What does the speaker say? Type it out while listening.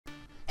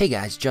Hey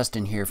guys,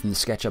 Justin here from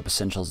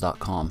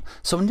TheSketchUpEssentials.com.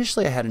 So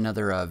initially I had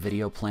another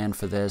video planned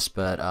for this,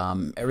 but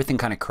everything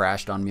kind of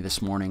crashed on me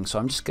this morning. So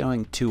I'm just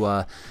going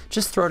to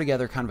just throw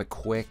together kind of a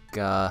quick,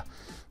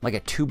 like a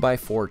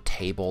 2x4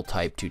 table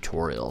type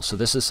tutorial. So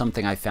this is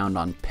something I found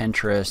on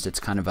Pinterest. It's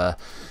kind of a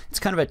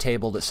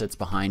table that sits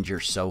behind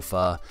your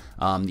sofa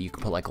that you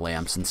can put like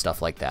lamps and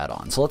stuff like that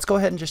on. So let's go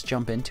ahead and just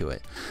jump into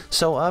it.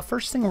 So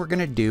first thing we're going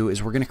to do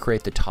is we're going to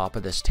create the top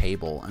of this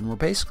table, and we're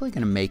basically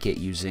going to make it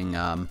using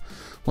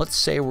let's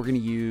say we're going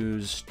to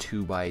use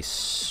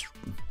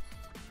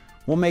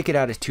we'll make it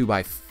out of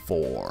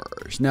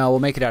 2x4s. No,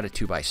 we'll make it out of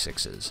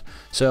 2x6s.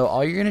 So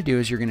all you're going to do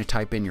is you're going to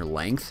type in your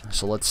length.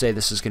 So let's say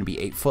this is going to be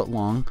 8 foot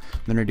long.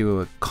 I'm going to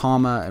do a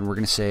comma, and we're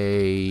going to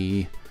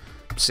say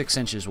 6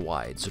 inches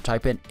wide. So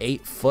type in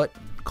 8 foot,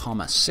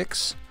 comma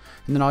 6.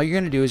 And then all you're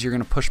going to do is you're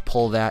going to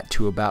pull that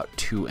to about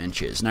 2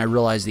 inches. And I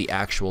realize the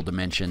actual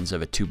dimensions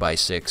of a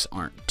 2x6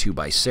 aren't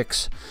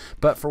 2x6,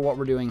 but for what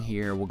we're doing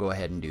here, we'll go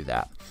ahead and do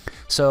that.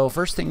 So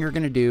first thing you're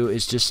going to do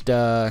is just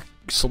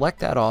select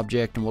that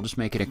object, and we'll just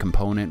make it a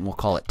component, and we'll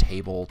call it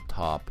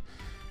tabletop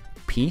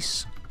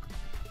piece.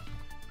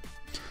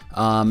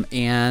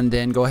 And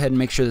then go ahead and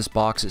make sure this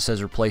box that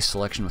says replace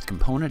selection with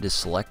component is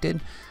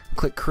selected.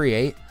 Click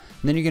create,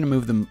 and then you're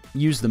going to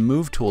use the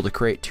move tool to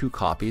create 2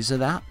 copies of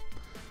that.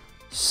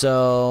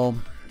 So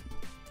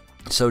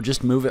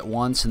just move it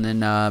once, and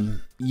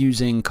then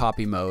using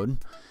copy mode,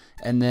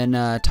 and then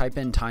type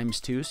in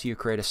 ×2, so you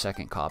create a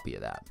second copy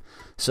of that.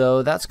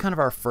 So that's kind of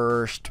our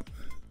first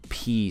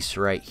piece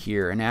right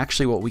here. And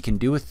actually what we can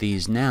do with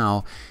these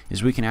now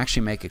is we can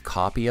actually make a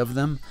copy of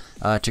them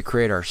to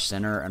create our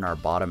center and our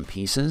bottom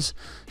pieces.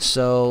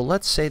 So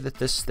let's say that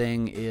this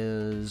thing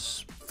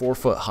is 4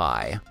 foot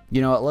high.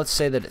 You know what, let's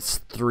say that it's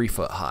 3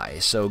 foot high.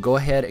 So go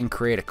ahead and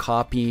create a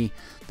copy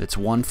that's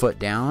 1 foot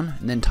down,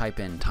 and then type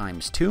in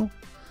 ×2.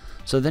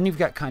 So then you've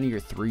got kind of your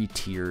 3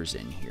 tiers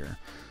in here.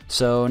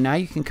 So now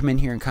you can come in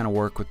here and kind of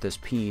work with this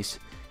piece.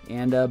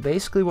 And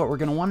basically what we're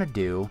going to want to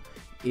do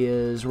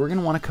is we're going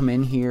to want to come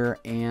in here,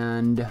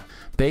 and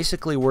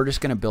basically we're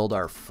just going to build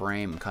our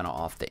frame kind of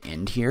off the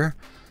end here.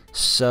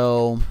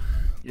 So,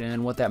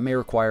 and what that may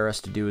require us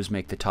to do is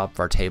make the top of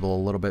our table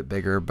a little bit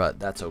bigger, but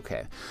that's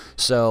okay.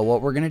 So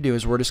what we're going to do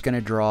is we're just going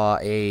to draw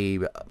a,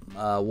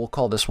 we'll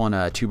call this one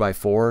a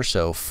 2x4,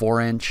 so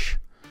 4 inch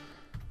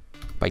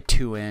by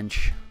 2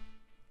 inch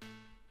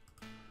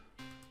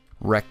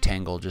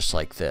rectangle, just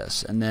like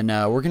this. And then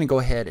we're going to go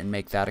ahead and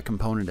make that a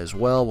component as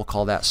well. We'll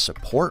call that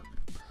support.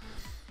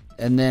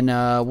 And then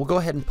we'll go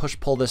ahead and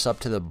pull this up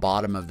to the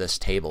bottom of this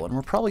table, and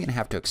we're probably going to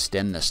have to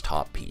extend this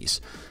top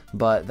piece,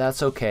 but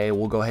that's okay.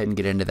 We'll go ahead and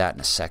get into that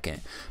in a second.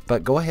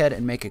 But go ahead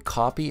and make a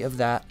copy of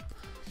that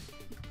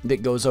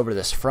that goes over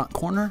this front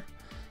corner,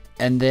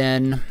 and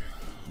then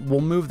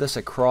we'll move this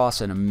across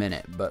in a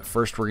minute. But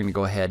first we're going to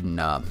go ahead and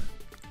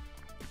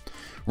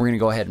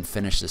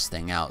finish this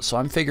thing out. So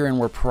I'm figuring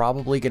we're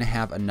probably going to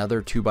have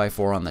another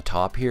 2x4 on the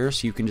top here,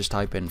 so you can just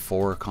type in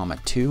 4,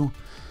 2.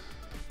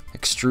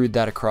 Extrude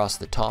that across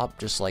the top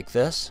just like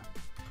this.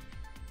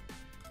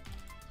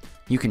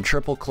 You can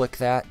triple click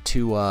that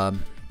to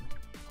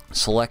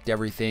select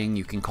everything.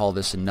 You can call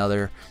this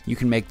you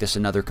can make this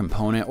another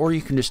component, or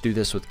you can just do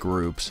this with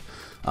groups.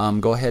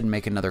 Go ahead and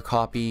make another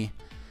copy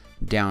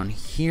down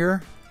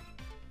here,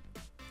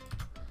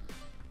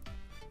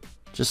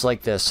 just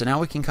like this. So now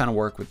we can kind of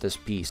work with this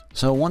piece.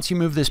 So once you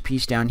move this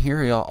piece down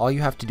here, all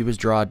you have to do is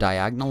draw a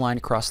diagonal line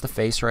across the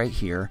face right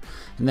here,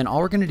 and then all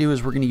we're going to do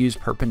is we're going to use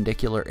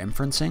perpendicular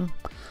inferencing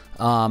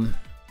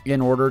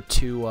in order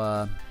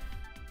to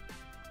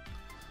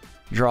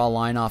draw a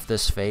line off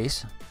this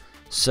face.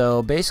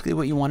 So basically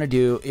what you want to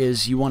do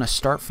is you want to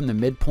start from the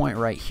midpoint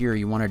right here.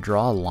 You want to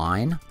draw a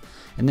line,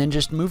 and then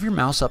just move your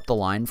mouse up the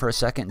line for a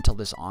second until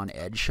this on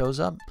edge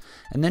shows up,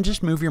 and then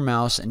just move your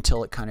mouse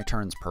until it kind of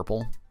turns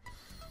purple.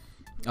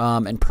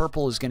 And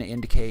purple is going to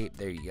indicate,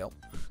 there you go,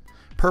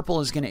 purple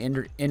is going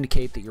to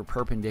indicate that you're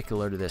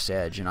perpendicular to this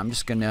edge. And I'm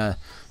just going to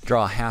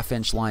draw a 1/2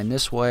 inch line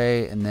this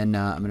way, and then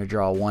I'm going to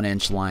draw a 1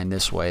 inch line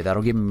this way.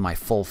 That'll give me my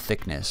full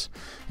thickness.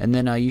 And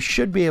then you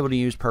should be able to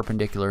use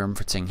perpendicular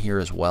inferencing here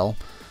as well.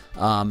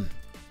 You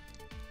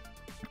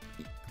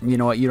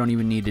know what, you don't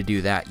even need to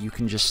do that. You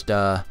can just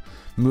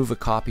move a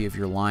copy of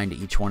your line to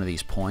each one of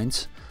these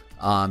points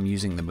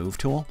using the move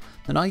tool.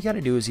 Then all you got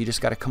to do is you just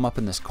got to come up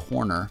in this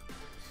corner,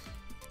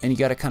 and you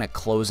got to kind of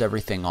close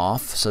everything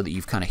off so that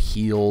you've kind of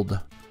healed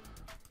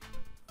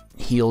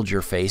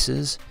your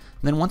faces.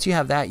 And then once you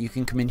have that, you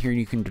can come in here and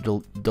you can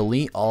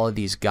delete all of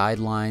these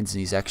guidelines,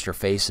 these extra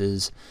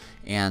faces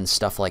and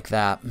stuff like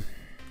that.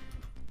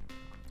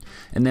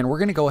 And then we're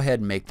going to go ahead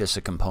and make this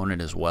a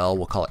component as well.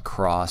 We'll call it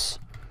cross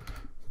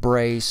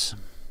brace.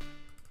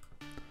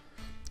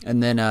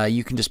 And then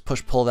you can just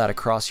pull that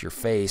across your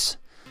face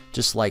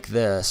just like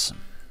this,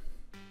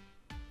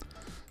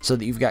 so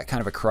that you've got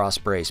kind of a cross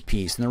brace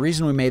piece. And the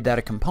reason we made that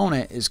a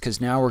component is because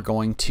now we're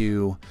going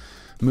to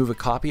move a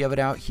copy of it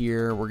out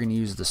here. We're going to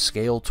use the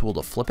scale tool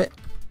to flip it,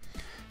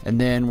 and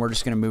then we're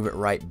just going to move it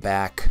right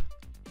back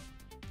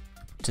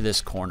to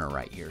this corner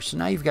right here. So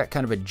now you've got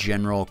kind of a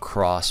general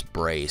cross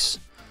brace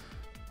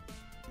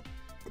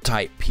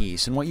type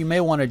piece. And what you may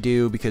want to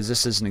do, because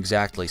this isn't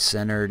exactly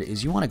centered,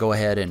 is you want to go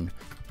ahead and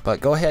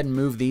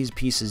move these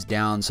pieces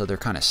down so they're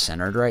kind of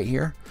centered right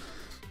here.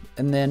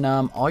 And then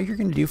all you're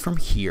going to do from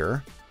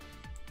here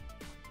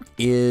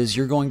is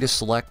you're going to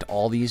select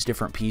all these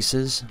different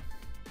pieces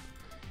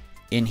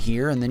in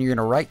here, and then you're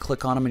going to right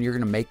click on them and you're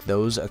going to make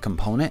those a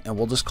component, and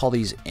we'll just call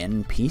these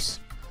end piece,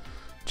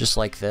 just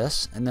like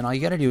this. And then all you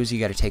got to do is you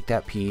got to take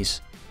that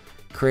piece,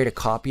 create a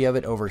copy of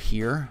it over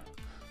here,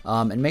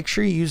 and make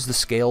sure you use the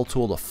scale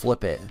tool to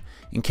flip it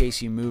in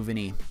case you move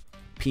any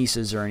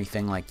pieces or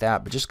anything like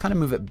that, but just kind of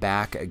move it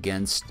back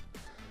against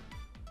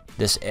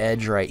this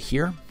edge right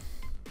here,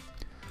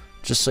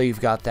 just so you've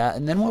got that.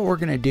 And then what we're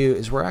going to do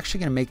is we're actually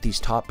going to make these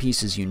top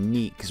pieces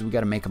unique, because we got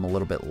to make them a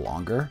little bit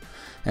longer.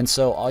 And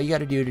so all you got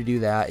to do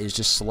that is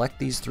just select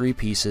these 3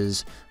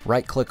 pieces,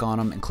 right click on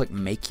them and click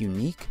make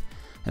unique.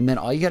 And then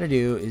all you got to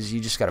do is you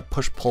just got to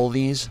push pull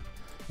these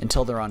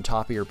until they're on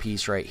top of your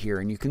piece right here.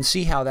 And you can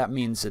see how that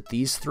means that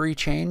these 3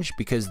 change,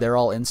 because they're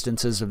all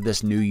instances of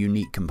this new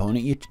unique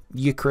component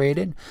you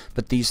created,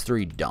 but these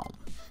 3 don't.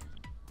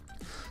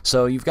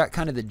 So you've got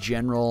kind of the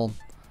general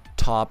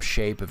top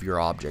shape of your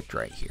object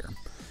right here.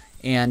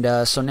 And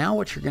so now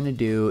what you're going to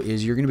do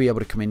is you're going to be able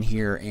to come in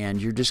here and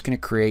you're just going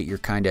to create your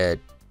kind of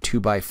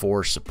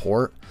 2x4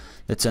 support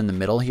that's in the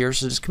middle here.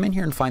 So just come in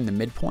here and find the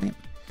midpoint,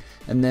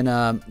 and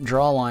then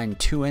draw a line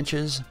 2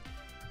 inches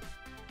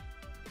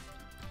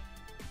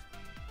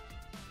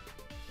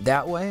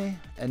that way,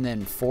 and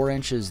then 4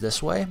 inches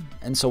this way.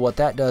 And so what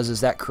that does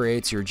is that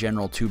creates your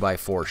general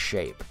 2x4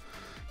 shape,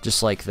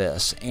 just like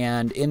this.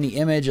 And in the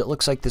image, it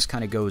looks like this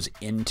kind of goes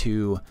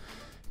into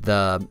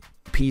the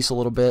piece a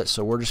little bit.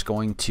 So we're just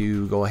going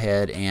to go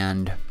ahead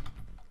and,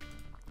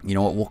 you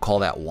know what, we'll call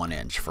that 1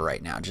 inch for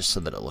right now, just so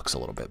that it looks a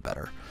little bit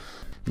better.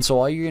 And so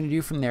all you're going to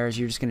do from there is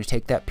you're just going to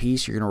take that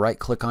piece, you're going to right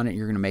click on it,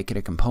 you're going to make it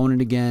a component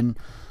again,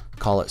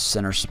 call it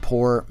center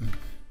support,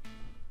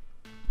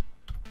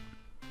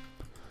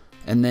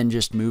 and then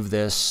just move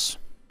this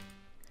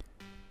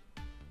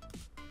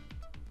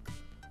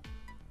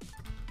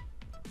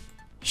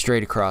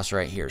straight across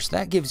right here. So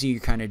that gives you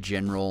your kind of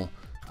general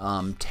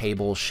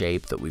table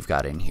shape that we've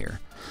got in here.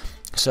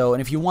 So,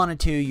 and if you wanted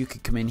to, you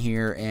could come in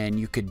here and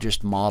you could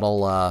just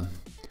model,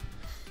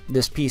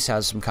 this piece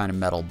has some kind of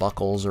metal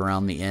buckles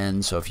around the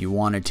end, so if you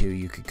wanted to,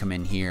 you could come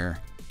in here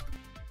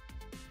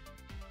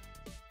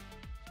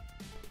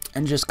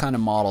and just kind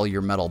of model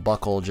your metal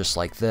buckle just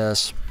like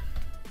this.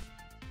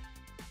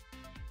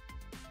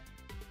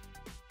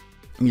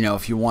 You know,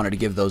 if you wanted to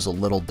give those a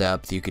little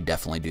depth, you could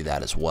definitely do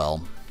that as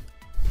well.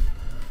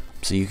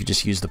 So you could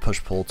just use the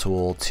push-pull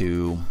tool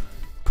to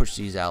push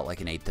these out like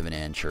 1/8 of an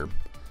inch or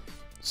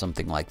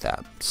something like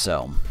that.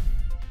 So,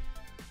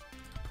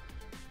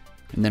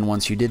 and then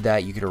once you did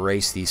that, you could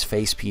erase these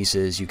face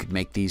pieces. You could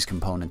make these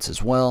components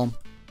as well.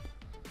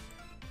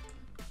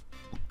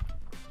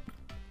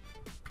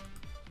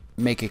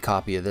 Make a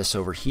copy of this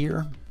over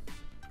here.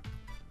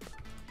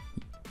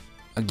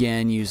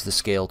 Again, use the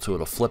scale tool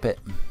to flip it.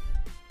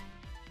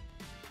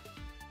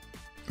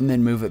 And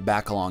then move it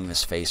back along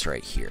this face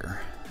right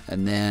here.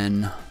 And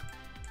then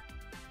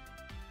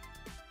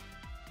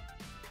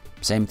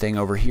same thing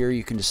over here.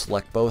 You can just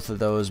select both of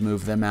those,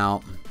 move them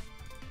out,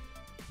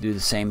 do the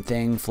same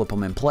thing, flip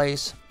them in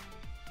place,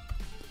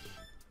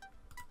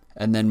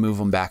 and then move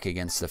them back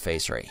against the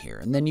face right here.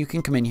 And then you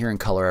can come in here and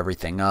color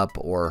everything up,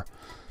 or,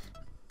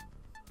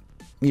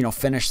 you know,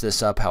 finish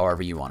this up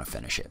however you want to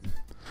finish it.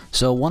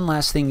 So one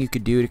last thing you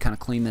could do to kind of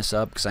clean this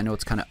up, because I know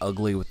it's kind of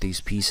ugly with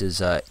these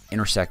pieces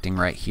intersecting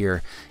right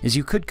here, is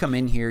you could come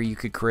in here, you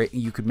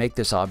could make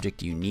this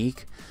object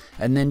unique,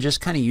 and then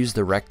just kind of use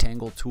the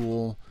rectangle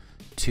tool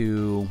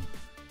to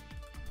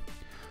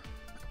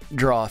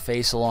draw a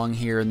face along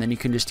here, and then you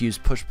can just use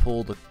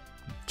push-pull to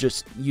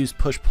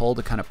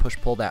kind of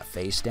push-pull that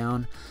face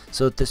down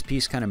so that this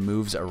piece kind of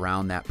moves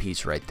around that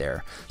piece right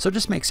there. So it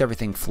just makes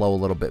everything flow a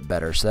little bit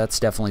better. So that's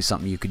definitely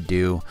something you could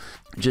do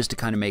just to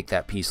kind of make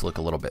that piece look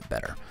a little bit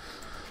better.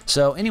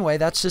 So anyway,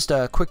 that's just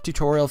a quick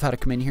tutorial of how to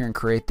come in here and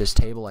create this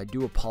table. I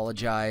do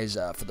apologize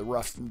for the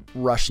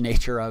rush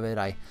nature of it.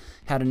 I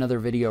had another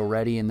video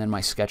ready and then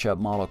my SketchUp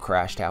model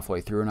crashed halfway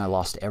through and I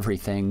lost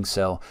everything.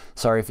 So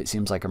sorry if it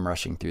seems like I'm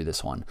rushing through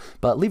this one.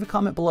 But leave a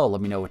comment below.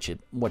 Let me know what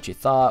you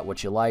thought,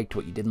 what you liked,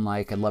 what you didn't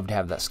like. I'd love to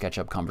have that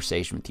SketchUp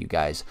conversation with you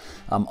guys.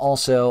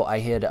 Also, I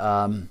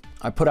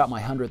put out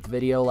my 100th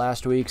video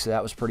last week, so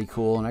that was pretty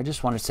cool, and I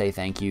just want to say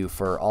thank you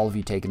for all of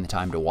you taking the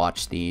time to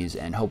watch these,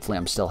 and hopefully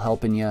I'm still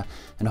helping you,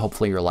 and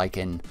hopefully you're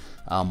liking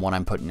what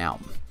I'm putting out.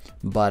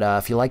 But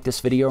if you like this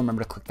video,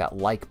 remember to click that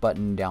like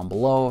button down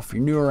below. If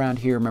you're new around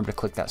here, remember to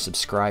click that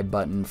subscribe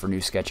button for new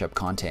SketchUp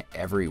content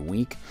every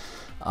week.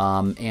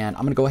 And I'm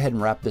going to go ahead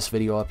and wrap this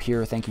video up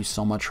here. Thank you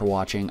so much for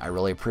watching. I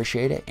really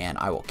appreciate it, and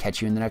I will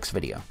catch you in the next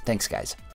video. Thanks, guys.